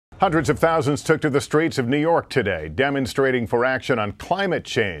Hundreds of thousands took to the streets of New York today, demonstrating for action on climate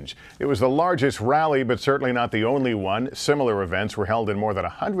change. It was the largest rally, but certainly not the only one. Similar events were held in more than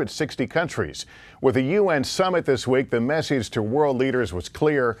 160 countries. With a UN summit this week, the message to world leaders was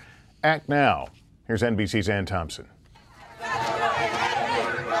clear: act now. Here's NBC's Ann Thompson.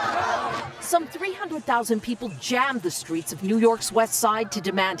 Some 300,000 people jammed the streets of New York's West Side to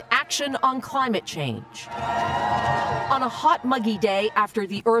demand action on climate change. On a hot, muggy day after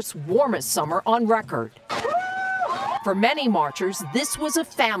the Earth's warmest summer on record. For many marchers, this was a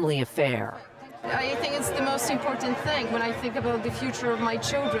family affair. I think it's the most important thing when I think about the future of my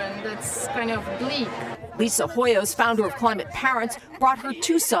children. That's kind of bleak. Lisa Hoyos, founder of Climate Parents, brought her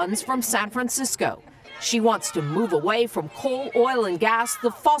two sons from San Francisco. She wants to move away from coal, oil, and gas, the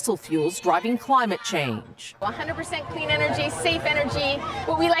fossil fuels driving climate change. 100% clean energy, safe energy,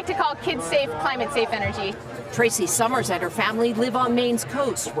 what we like to call kid-safe, climate-safe energy. Tracy Summers and her family live on Maine's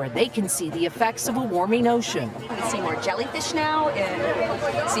coast, where they can see the effects of a warming ocean. We see more jellyfish now,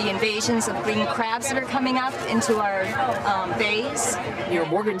 and see invasions of green crabs that are coming up into our bays. Near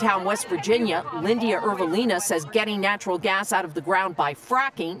Morgantown, West Virginia, Lyndia Ervelina says getting natural gas out of the ground by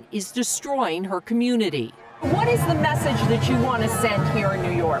fracking is destroying her community. What is the message that you want to send here in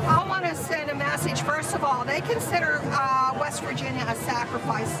New York? I want to send a message. First of all, they consider West Virginia a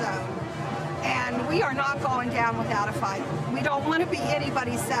sacrifice zone. And we are not going down without a fight. We don't want to be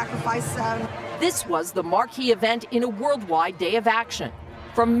anybody's sacrifice zone. This was the marquee event in a worldwide day of action.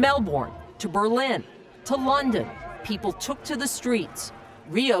 From Melbourne to Berlin to London, people took to the streets.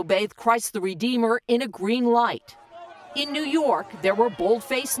 Rio bathed Christ the Redeemer in a green light. In New York, there were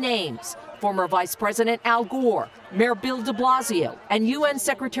bold-faced names: former Vice President Al Gore, Mayor Bill de Blasio, and UN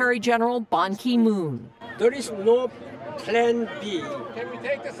Secretary General Ban Ki-moon. There is no Plan B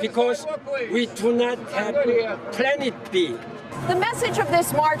because we do not have Planet B. The message of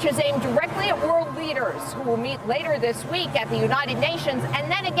this march is aimed directly at world leaders who will meet later this week at the United Nations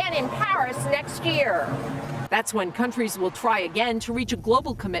and then again in Paris next year. That's when countries will try again to reach a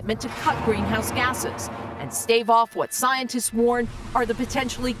global commitment to cut greenhouse gases and stave off what scientists warn are the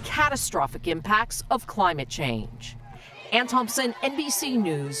potentially catastrophic impacts of climate change. Ann Thompson, NBC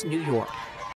News, New York.